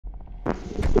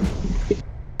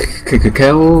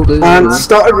And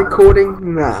started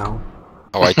recording now.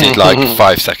 Oh, I did like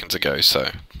 5 seconds ago, so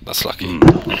that's lucky.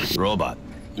 Robot.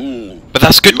 But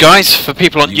that's good, guys, for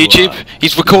people on YouTube.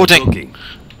 He's recording.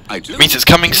 It means it's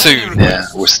coming soon. Yeah,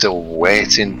 we're still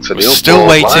waiting for the upload. Still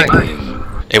waiting.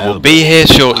 It will be here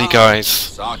shortly,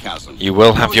 guys. You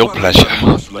will have your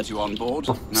pleasure.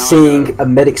 Seeing a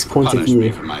medic's point of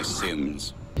view.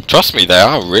 Trust me, they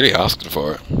are really asking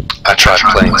for it. I tried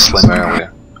playing Slim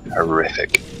earlier.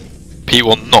 Horrific. Pete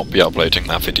will not be uploading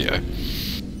that video.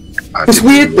 It's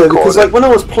weird though, because like when I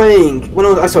was playing, when I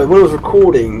was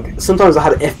recording, sometimes I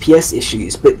had FPS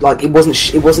issues, but like it wasn't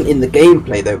in the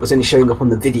gameplay though. It was only showing up on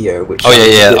the video. Which oh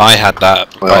yeah, I had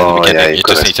that right at the beginning. Yeah, you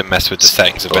just need to mess with the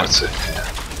settings a bit.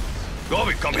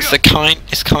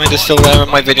 It's kind of still there in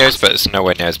my videos, but it's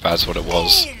nowhere near as bad as what it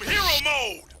was.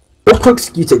 What perks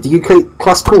do you take? Do you take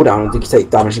class cooldown or do you take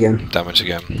damage again? Damage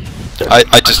again.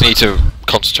 I just need to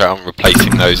concentrate on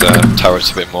replacing those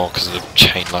turrets a bit more because of the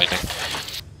chain lightning.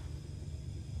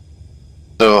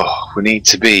 So we need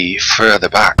to be further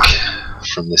back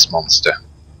from this monster.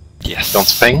 Yes. Don't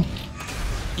think?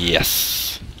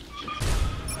 Yes.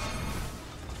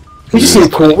 We just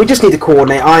need to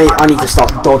coordinate. I need to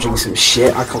start dodging some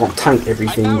shit. I can't tank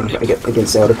everything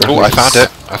against the other guys. Oh, I found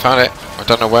it. I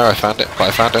don't know where I found it, but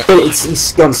I found it. But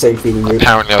it's gone same feeling.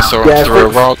 Apparently I saw it through a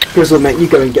rock. Grizzle, mate, you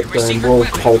go and get going. We'll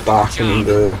hold back and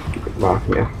well,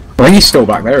 yeah. Well, he's still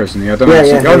back there, isn't he? I don't know.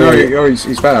 Yeah, oh no,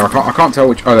 he's better. I can't tell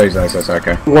which. Oh, there's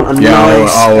okay. We want a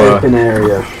nice open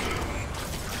area.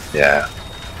 Yeah.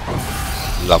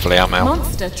 Lovely, I'm out.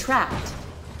 Monster trapped.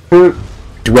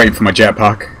 Just waiting for my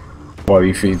jetpack while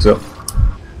he feeds up.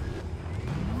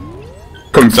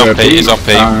 He's on P. He's on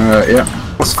P. Yeah.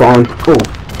 That's fine. Oh,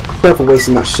 careful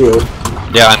wasting that shield.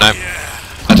 Yeah, I know.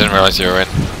 I didn't realise you were in.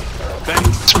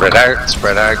 Spread out.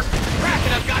 Spread out.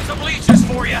 I've got some leeches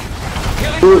for you.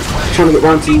 Ooh, trying to get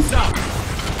round to you.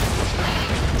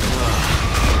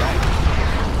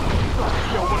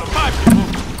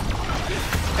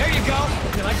 There you go.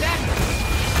 You like that?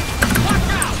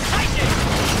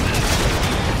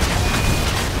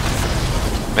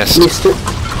 Missed. Missed it.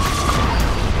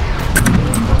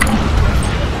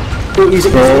 Don't use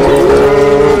it.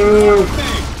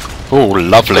 Oh,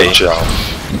 lovely. Good job.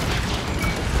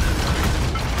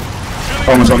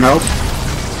 Almost on health.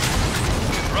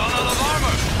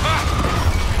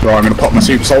 Right, I'm going to pop my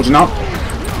super soldier now.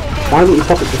 Why didn't you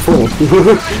pop it before?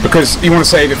 Because you want to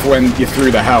save it for when you're through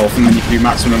the health and then you can do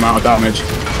maximum amount of damage.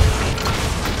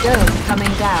 Dome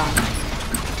coming down.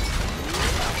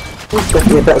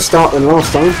 Definitely a better start than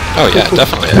last time. Oh yeah,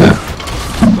 definitely. Yeah.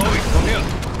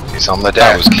 He's on the That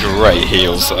deck. was great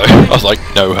heals though. I was like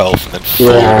no health and then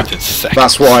full within seconds.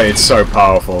 That's why it's so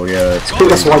powerful. Yeah. I think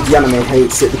that's why the anime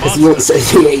hates it, because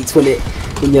he hates when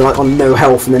you're like on no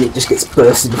health and then it just gets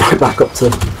bursted right back up to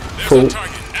full.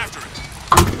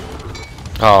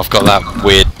 Oh, I've got that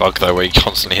weird bug though where you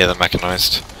constantly hear the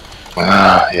mechanised.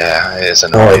 Yeah, it is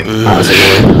annoying. I'll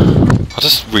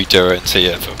just redo it and see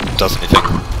if it does anything.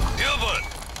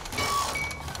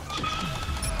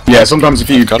 Yeah. Sometimes if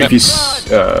you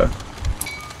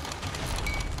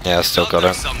Yeah, I still got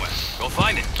it. Go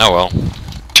find it. Oh well.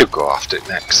 Should go after it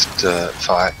next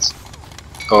fight.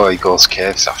 Oh, he goes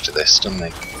caves after this, doesn't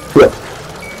he? Yeah.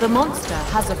 The monster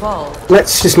has evolved.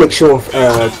 Let's just make sure.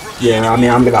 Yeah, I mean,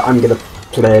 I'm gonna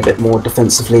play a bit more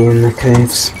defensively in the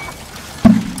caves.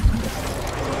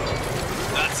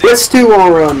 Let's do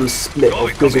our split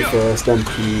of Grizzle first, then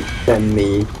Pete, then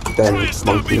me, then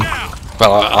Monkey.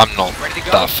 Well, I'm not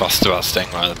that fussed about staying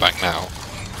right at the back now.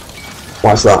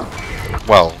 Why's that?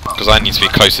 Well, because I need to be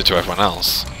closer to everyone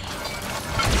else.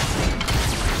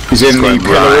 he's in the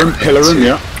pillar room,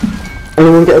 yeah.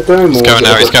 Anyone get a dome? He's going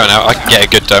out, I can get a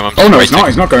good dome. I'm Oh no, waiting.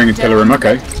 he's not going in pillar room.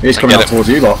 Okay, he's coming up towards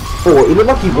you lot. Oh, it looked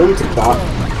like he wanted that.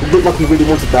 It looked like he really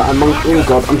wanted that. And Monkey, oh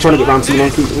god, I'm trying to get round to you,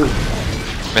 Monkey.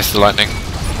 Missed the lightning.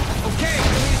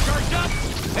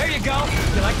 There you go.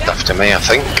 You like that? After me, I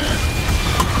think.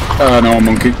 No,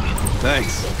 Monkey.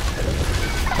 Thanks.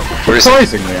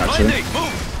 Surprisingly, actually.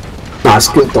 Nah, it's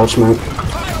good dodge, mate.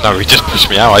 No, he just pushed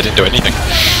me out, I didn't do anything.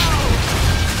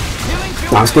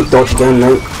 Nah, it's good dodge again,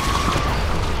 mate.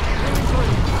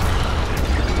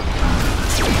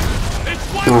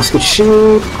 Nice, good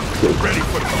shield.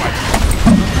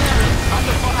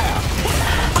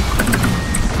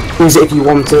 Use it if you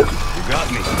want it. You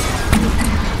got me.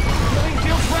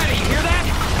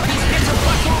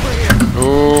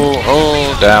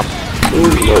 Oh, damn.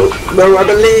 No, I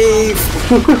believe.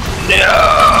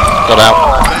 Got out.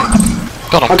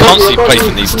 God, I'm constantly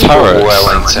placing these turrets.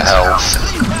 Well into health.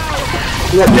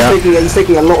 Yeah, he's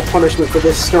taking a lot of punishment for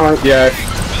this strike. Yeah.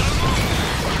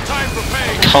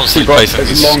 constantly placing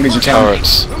these long as you can.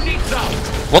 turrets.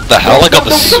 What the hell? I got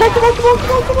this. Come on!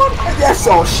 Yes,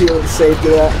 oh shield saved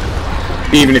you there.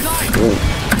 Even if...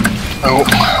 Oh.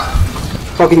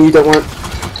 Fucking you don't want.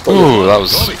 Ooh, that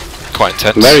was quite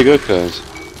intense. Very good, guys.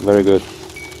 Very good.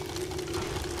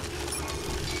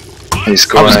 He's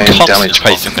I was going constantly damage.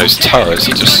 placing those turrets.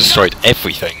 He just destroyed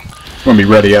everything. Won't be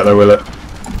ready yet though, will it?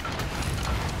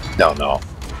 No.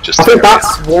 Just I think area.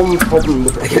 that's one problem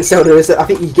against Elder is that I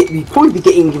think you'd probably be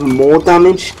getting even more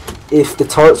damage if the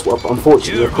turrets were up.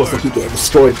 Unfortunately, of course, they keep getting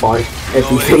destroyed by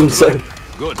everything. So.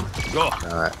 Good. Go.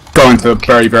 Alright. Going to the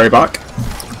very, very back.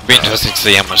 Be interesting to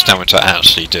see how much damage I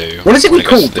actually do. What is it we when it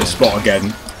goes called to the this end. spot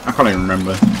again? I can't even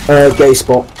remember. Gay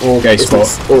spot or Gay spot.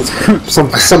 or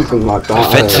something like that.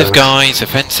 Offensive, guys,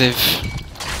 offensive.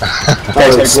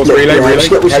 Okay, he's heading towards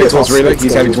relay, Heading towards relay,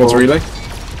 he's heading towards relay.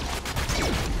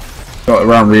 Got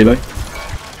around relay.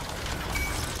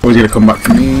 Or is he gonna come back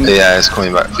for me? Yeah, it's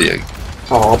coming back for you.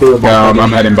 Oh, I'll be with Yeah,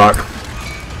 I'm heading back.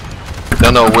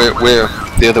 No, we're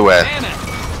the other way.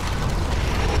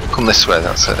 Come this way,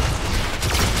 that's it.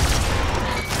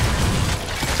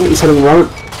 I think he's heading right.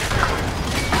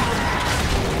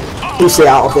 You stay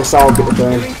out of this, I'll get the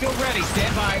drone.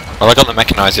 Well, I got the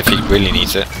mechanised if he really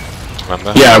needs it.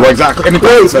 Remember? Yeah, well, exactly. In the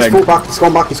Yeah, he's thing. fought back,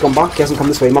 he's gone back. He hasn't come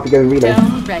this way, he might be going relay.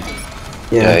 Dome ready.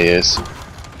 Yeah, he is.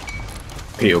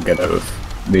 He'll get out of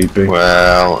need be.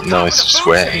 Well, no, he's just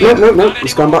waiting. No,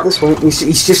 he's gone back this way. He's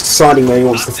just deciding where he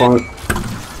wants to fight.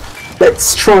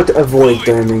 Let's try to avoid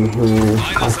doming here,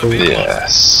 I think.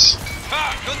 Yes.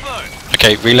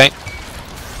 Okay, relay.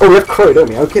 Oh, we have Crow, don't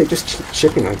we? Okay, just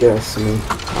chipping, I guess. I mean,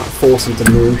 force him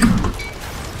to move.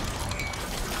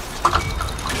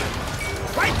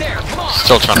 Right there. Come on.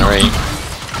 Still trying to read.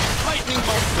 Lightning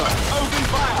bolster. Open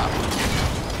fire.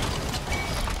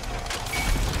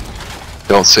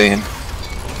 Don't see him.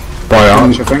 By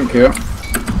arch, I think, yeah.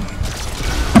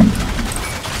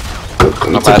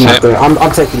 Not bad hit.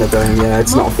 I'm taking the dome, yeah,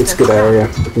 it's not, it's a good area.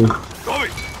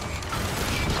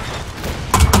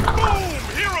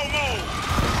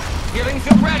 Healing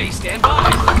field ready. Stand by.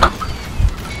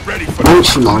 Ready for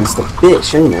Banshee mine's the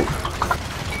bitch, ain't it?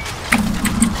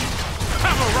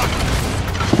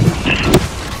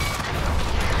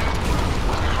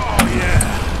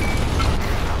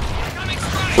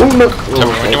 Oh look! Tell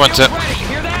me when you want it.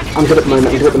 I'm good at the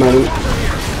moment,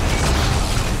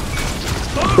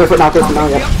 Go for it now,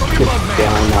 yep. Good.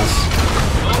 Yeah, nice.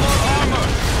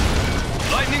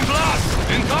 lightning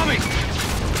blast. Incoming.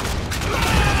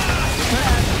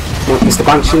 Mr.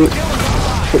 Banshee,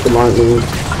 hit the lightning,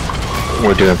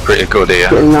 We're doing pretty good here.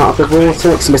 getting out of the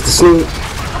vortex, Mr. Sneak.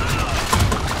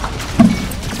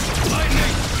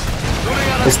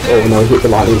 Oh no, hit the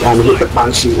lightning and hit the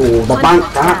Banshee. Oh, that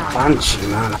Banshee,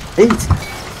 man. I hate it.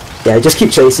 Yeah, just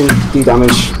keep chasing, do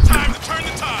damage. Time to turn the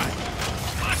tide.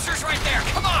 Monsters right there.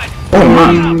 Come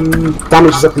on.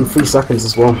 Damage is up in 3 seconds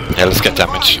as well. Yeah, let's get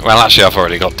damage. Well, actually, I've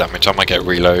already got damage. I might get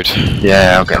reload.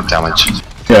 Yeah, I'll get damage.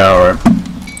 Yeah, alright.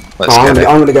 Let's I'm get it.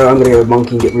 gonna go with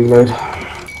Monkey and get reload.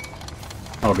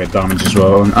 I'll get damage as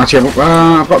well. And actually,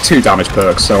 I've got 2 damage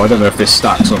perks, so I don't know if this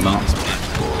stacks or not.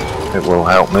 It will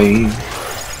help me.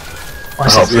 Why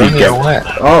is Help it you running get- away?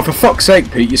 Oh, for fuck's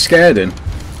sake, Pete, you're scared him.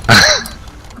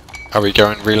 Are we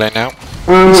going relay now?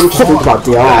 Something about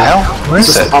DR. Hell? Where is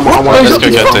Just- it? I'm Let's go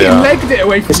get Fucking the. legged it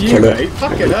away from Just you, kill it. mate.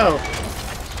 Fucking hell.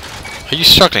 Are you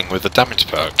struggling with the damage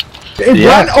perk? It Yeah.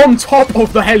 ran on top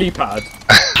of the helipad.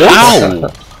 Ow!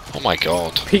 Oh my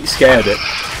god. Pete scared it.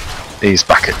 He's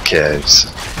back at caves.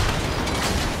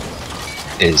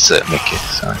 Is Mickey,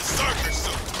 sorry.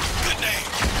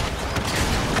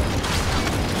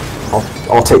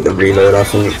 I'll take the reload, I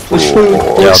think.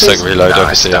 Yeah, I'll take reload over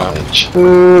Nice CR. damage.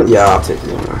 Yeah, I'll take the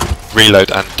reload.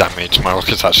 Reload and damage. My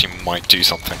rockets actually might do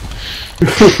something.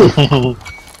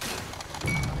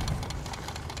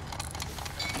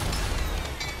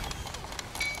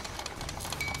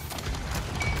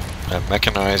 And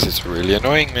mechanized is really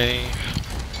annoying me.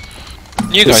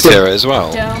 You guys hear it as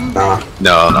well. Dome Nah.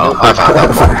 No, I've had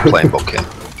that one playing bucket.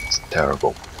 It's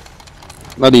terrible.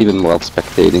 Not even while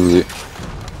spectating you.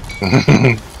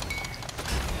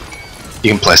 You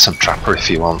can play some Trapper if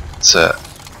you want.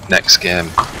 Next game,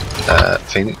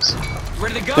 Phoenix.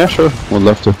 Ready to go. Yeah, sure. Would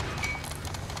love to.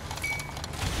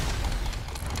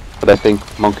 But I think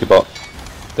MonkeyBot,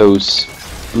 those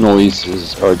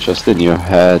noises are just in your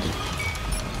head.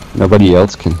 Nobody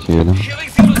else can hear them. Healing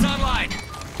field is online.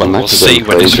 Well, We'll Max is see going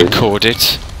when it's crazy. recorded.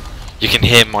 You can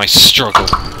hear my struggle.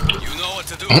 You know what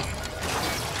to do.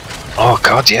 Oh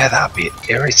god, yeah, that'd be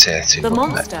irritating, The wouldn't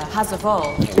it? monster has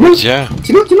evolved. Yeah.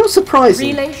 Do you know what's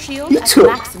surprising? Relay shield You at took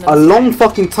maximum a long strength.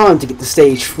 fucking time to get to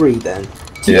stage 3 then.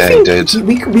 Yeah, he did.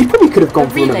 We probably could have gone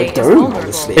for another relay is dome, vulnerable.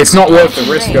 honestly. It's not worth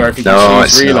the risk though if you No, can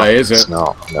it's choose relay, not. is it? It's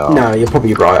not. No. No, you're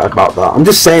probably right about that. I'm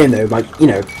just saying though, like, you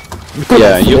know...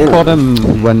 Yeah, you caught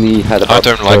him when he had I about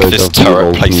don't like third this of the turret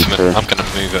old placement. meter. I'm gonna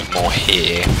move it more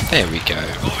here. There we go.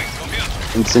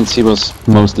 And since he was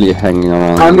mostly hanging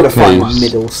around I'm the gonna find my caves,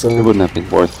 middle, so... it wouldn't have been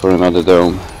worth for another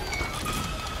dome.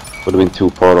 Would have been too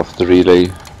far off the relay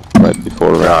right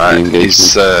before the Right,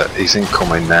 engagement. he's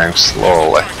incoming now,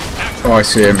 slowly. Oh, I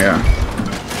see him, yeah.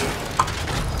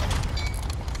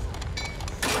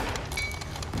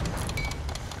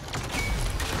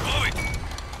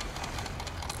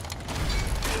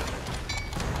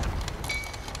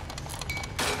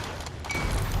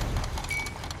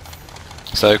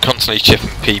 So constantly chip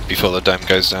and peep before the dome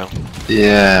goes down.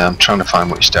 Yeah, I'm trying to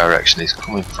find which direction he's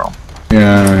coming from.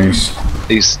 Yeah,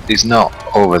 He's not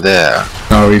over there.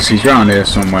 no, he's around here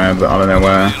somewhere, but I don't know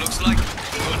where. Looks like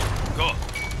good. Go.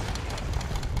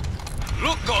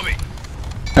 Look, Gobi.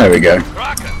 There we go.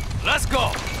 Rocket. Let's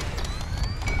go.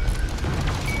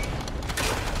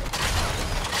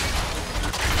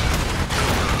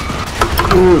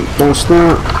 What's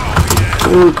that?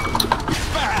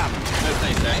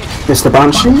 Mr.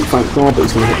 Banshee, thank God, but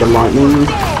he's gonna hit the lightning.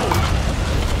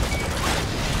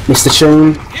 Mr.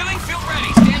 Chain. Healing field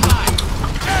ready. Stand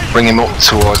by. Bring him up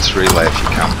towards relay if you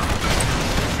can.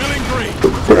 Feeling green.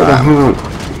 Bit of a heart.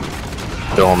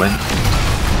 Dorming.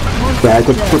 Yeah,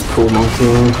 good call,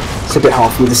 Monkey. It's a bit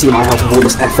hard for me to see my health with all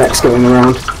this FX going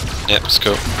around. Yep, it's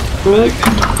cool. Healing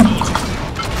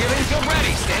field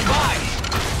ready. Stand by.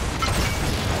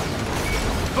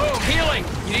 Boom. Healing.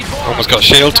 You need more. Almost got a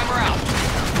shield. Timer out.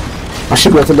 I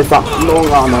should be able to live that long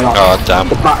arm. No, Oh damn.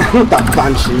 that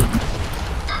Banshee.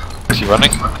 Is he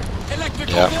running?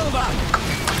 Electrical Yeah. build up.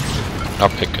 I'll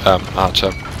pick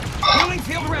Archer. Healing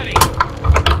field ready.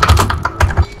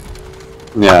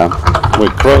 Yeah,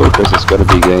 with Crow, because it's gotta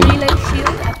be game. Relay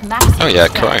shield at maximum Oh yeah,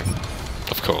 strength.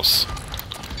 Crow. Of course.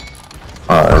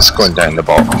 Oh, it's going down the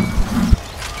bottom.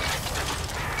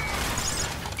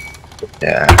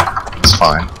 Yeah, it's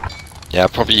fine. Yeah, I'll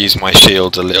probably use my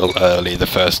shield a little early the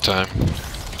first time.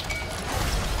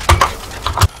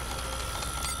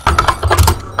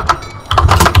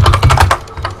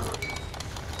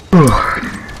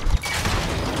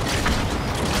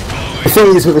 The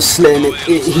thing is with a Slim,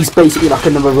 he's basically like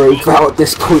another rogue Val at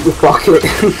this point with Bucket.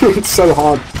 It's so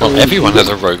hard. Well, everyone has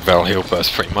a rogue Val heal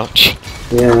burst pretty much.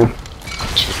 Yeah.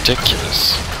 It's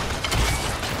ridiculous.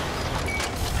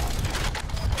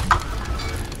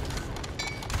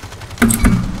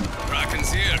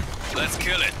 Rockin's here. Let's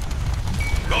kill it.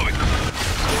 Going.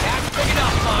 Attack picking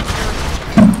up, monster.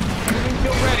 Healing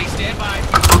field ready. Stand by.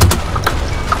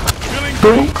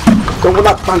 Healing Don't want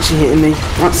that Banshee hitting me.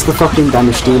 That's the fucking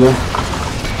damage dealer.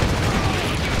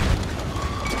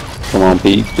 Come on,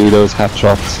 Pete, do those half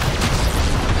shots.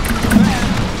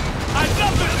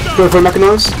 Go for a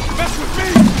mechanise.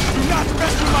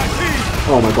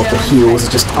 Oh my god, the heals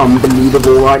are just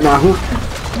unbelievable right now.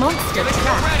 Monster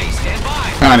trapped. ready. Stand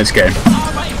by. And it's game.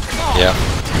 Yeah.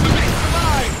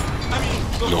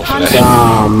 You're for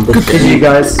that. Good game, you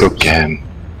guys. Good game.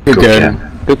 Good game.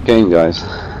 Good game, guys.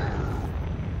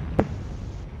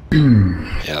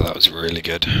 Yeah, that was really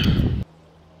good.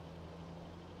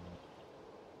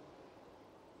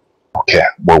 Okay,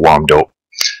 we're warmed up.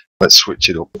 Let's switch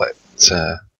it up.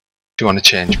 Do you want to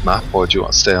change map or do you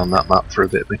want to stay on that map for a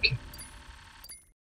bit, Mickey?